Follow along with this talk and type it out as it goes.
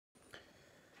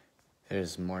It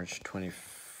is March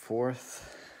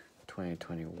 24th,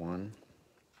 2021,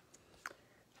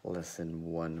 lesson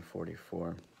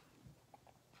 144.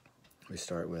 We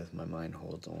start with my mind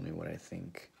holds only what I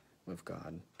think of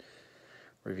God.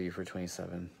 Review for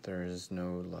 27, there is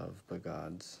no love but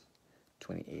God's.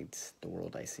 28, the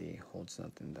world I see holds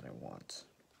nothing that I want.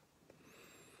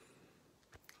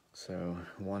 So,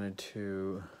 I wanted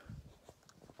to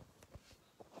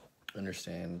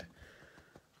understand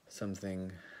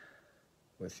something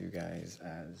with you guys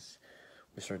as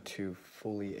we start to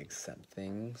fully accept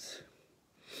things,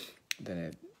 then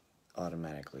it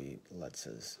automatically lets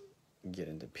us get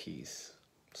into peace.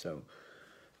 So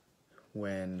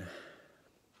when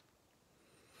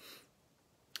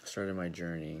I started my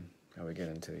journey, I would get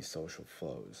into these social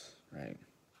flows, right?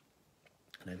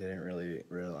 And I didn't really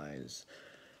realize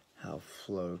how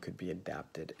flow could be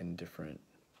adapted in different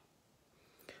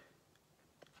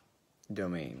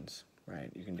domains,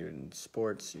 right? You can do it in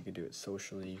sports, you can do it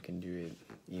socially, you can do it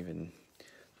even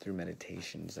through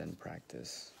meditations and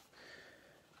practice.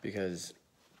 Because,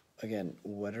 again,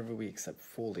 whatever we accept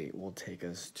fully will take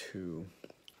us to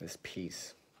this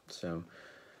peace. So,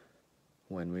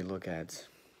 when we look at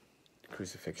the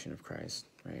crucifixion of Christ,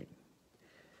 right?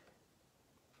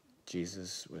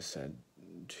 Jesus was said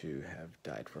to have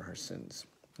died for our sins.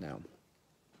 Now,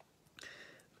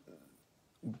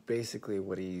 basically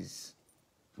what he's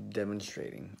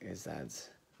demonstrating is that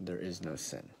there is no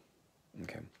sin.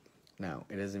 Okay. Now,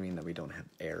 it doesn't mean that we don't have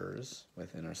errors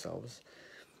within ourselves,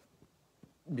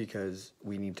 because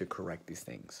we need to correct these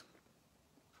things.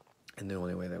 And the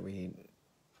only way that we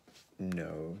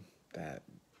know that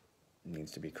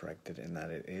needs to be corrected and that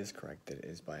it is corrected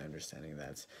is by understanding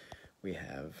that we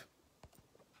have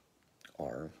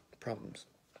our problems.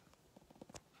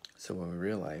 So when we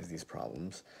realize these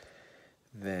problems,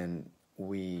 then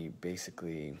we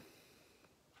basically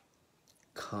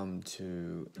come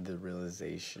to the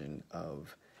realization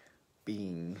of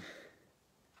being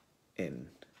in.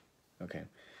 Okay.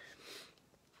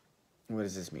 What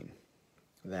does this mean?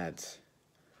 That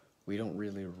we don't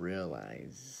really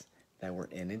realize that we're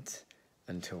in it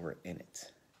until we're in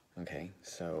it. Okay?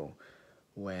 So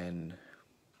when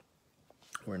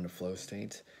we're in the flow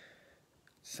state,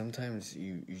 sometimes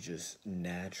you just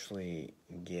naturally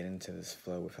get into this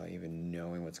flow without even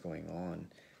knowing what's going on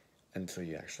until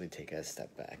you actually take a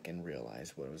step back and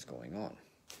realize what was going on.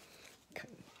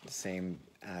 Same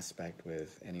aspect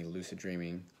with any lucid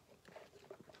dreaming.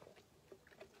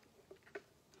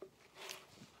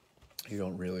 You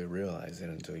don't really realize it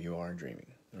until you are dreaming,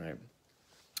 right?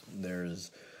 There's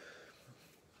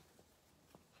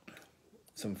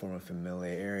some form of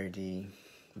familiarity.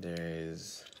 There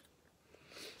is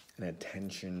an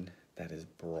attention that is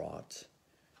brought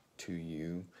to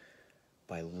you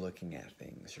by looking at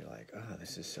things. You're like, oh,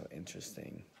 this is so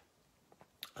interesting.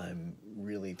 I'm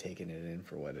really taking it in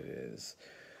for what it is.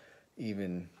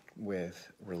 Even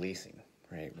with releasing,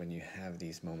 right? When you have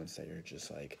these moments that you're just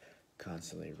like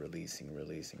constantly releasing,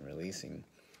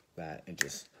 that it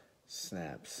just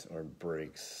snaps or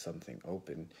breaks something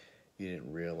open, you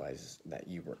didn't realize that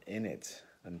you were in it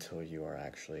until you are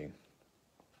actually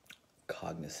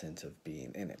cognizant of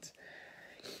being in it.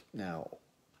 Now,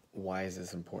 why is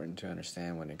this important to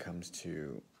understand when it comes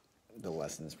to the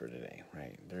lessons for today,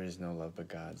 right? There is no love but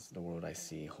God's. The world I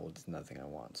see holds nothing I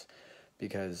want.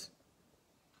 Because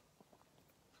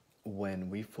when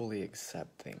we fully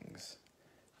accept things,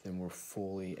 then we're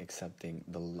fully accepting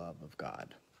the love of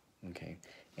God, okay?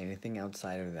 Anything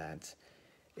outside of that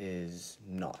is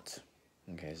not,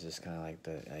 okay? It's just kind of like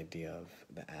the idea of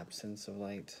the absence of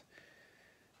light,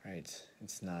 right?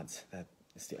 It's not that,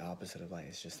 it's the opposite of light.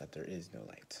 It's just that there is no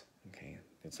light, okay?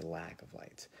 It's a lack of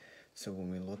light. So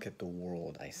when we look at the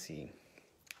world I see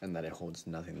and that it holds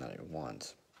nothing that I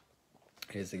want,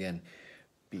 it is, again,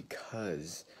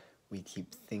 because we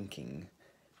keep thinking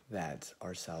that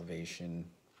our salvation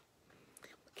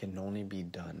can only be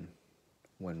done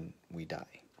when we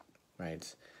die,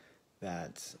 right?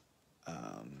 That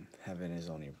heaven is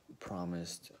only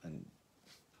promised and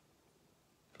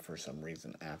for some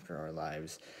reason after our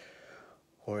lives,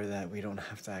 or that we don't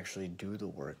have to actually do the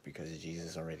work because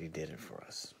Jesus already did it for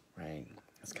us, right?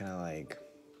 It's kind of like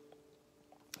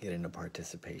getting a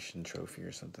participation trophy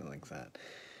or something like that.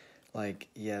 Like,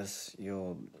 yes,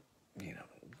 you'll,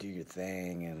 do your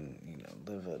thing and,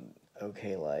 live an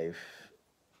okay life,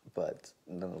 but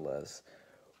nonetheless,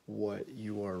 what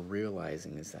you are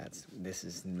realizing is that this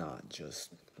is not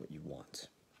just what you want,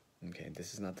 okay?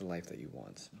 This is not the life that you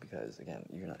want because, again,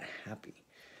 you're not happy.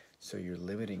 So you're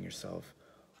limiting yourself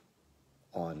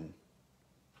on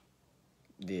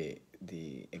the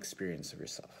experience of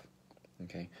yourself,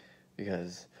 okay?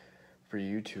 Because for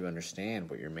you to understand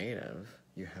what you're made of,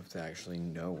 you have to actually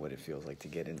know what it feels like to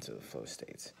get into the flow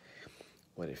states,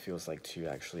 what it feels like to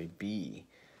actually be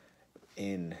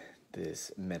in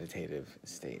this meditative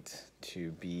state,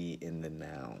 to be in the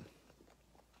now.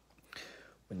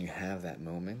 When you have that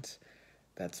moment,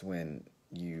 that's when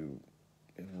you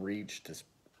reach this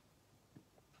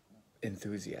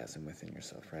enthusiasm within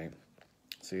yourself, right?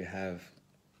 So you have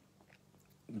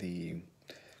the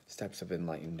steps of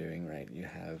enlightened doing, right? You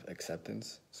have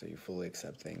acceptance, so you fully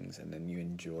accept things, and then you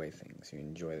enjoy things. You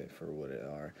enjoy it for what it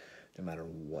are, no matter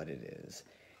what it is.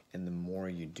 And the more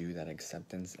you do that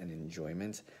acceptance and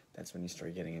enjoyment, that's when you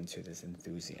start getting into this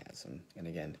enthusiasm. And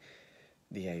again,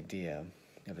 the idea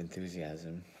of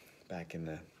enthusiasm, back in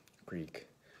the Greek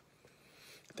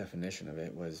definition of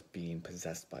it, was being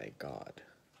possessed by God.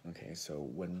 Okay, so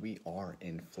when we are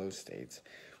in flow states,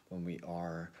 when we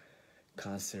are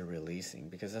constantly releasing,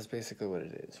 because that's basically what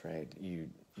it is, right?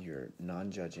 You're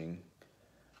non-judging,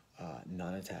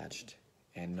 non-attached,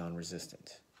 and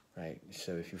non-resistant, right?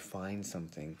 So if you find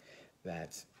something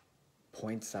that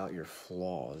points out your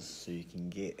flaws so you can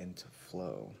get into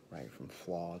flow, right? From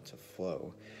flaw to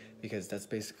flow, because that's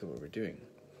basically what we're doing.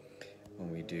 When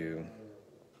we do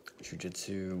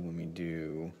jiu-jitsu, when we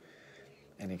do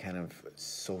any kind of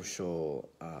social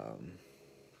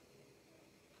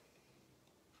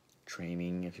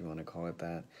training, if you want to call it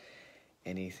that,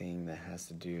 anything that has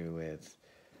to do with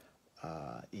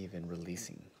even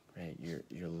releasing, right?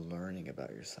 You're learning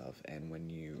about yourself, and when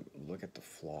you look at the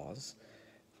flaws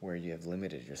where you have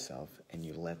limited yourself and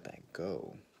you let that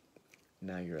go,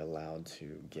 now you're allowed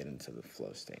to get into the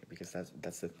flow state, because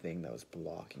that's the thing that was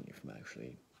blocking you from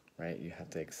actually, right? You have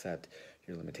to accept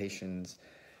your limitations,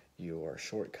 your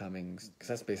shortcomings, because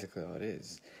that's basically all it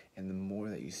is. And the more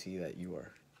that you see that you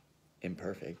are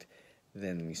imperfect,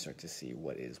 then we start to see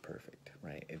what is perfect,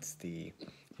 right? It's the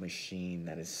machine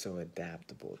that is so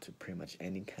adaptable to pretty much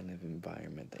any kind of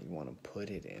environment that you want to put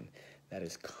it in, that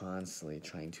is constantly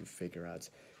trying to figure out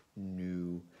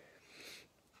new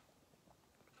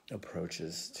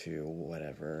approaches to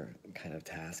whatever kind of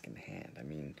task in hand. I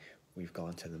mean, we've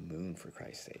gone to the moon, for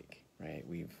Christ's sake, right?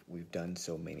 We've done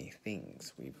so many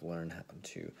things. We've learned how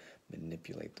to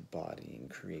manipulate the body and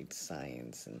create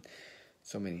science and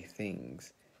so many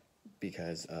things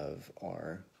because of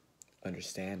our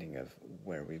understanding of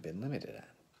where we've been limited at.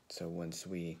 So once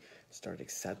we start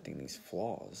accepting these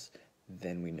flaws,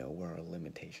 then we know where our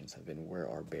limitations have been, where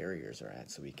our barriers are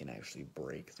at, so we can actually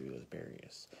break through those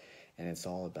barriers. And it's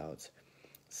all about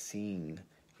seeing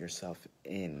yourself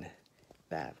in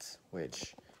that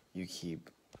which you keep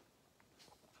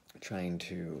trying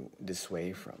to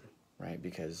dissuade from, right?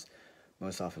 Because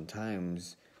most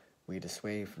oftentimes we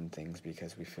dissuade from things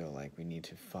because we feel like we need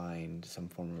to find some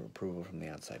form of approval from the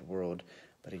outside world.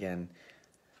 But again,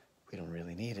 we don't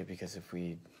really need it, because if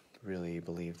we really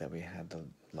believe that we had the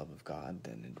love of God,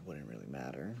 then it wouldn't really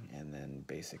matter. And then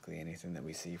basically anything that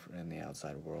we see in the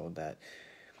outside world that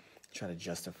try to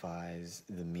justify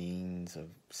the means of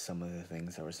some of the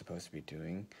things that we're supposed to be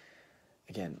doing,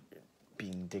 again,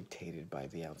 being dictated by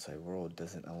the outside world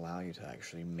doesn't allow you to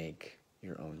actually make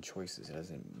your own choices. It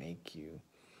doesn't make you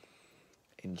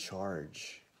in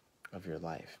charge of your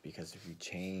life, because if you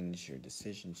change your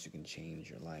decisions, you can change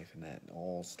your life, and that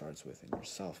all starts within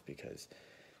yourself. Because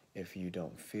if you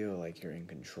don't feel like you're in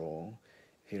control,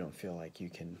 if you don't feel like you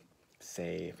can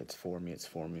say, if it's for me, it's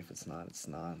for me, if it's not, it's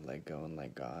not, let go and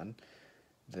let God,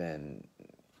 then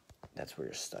that's where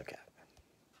you're stuck at.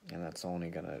 And that's only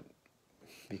going to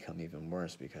become even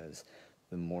worse, because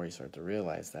the more you start to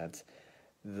realize that,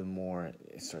 the more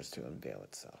it starts to unveil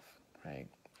itself, right?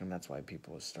 And that's why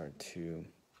people start to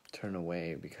turn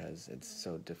away, because it's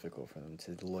so difficult for them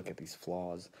to look at these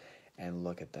flaws and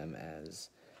look at them as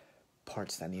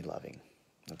parts that need loving.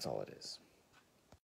 That's all it is.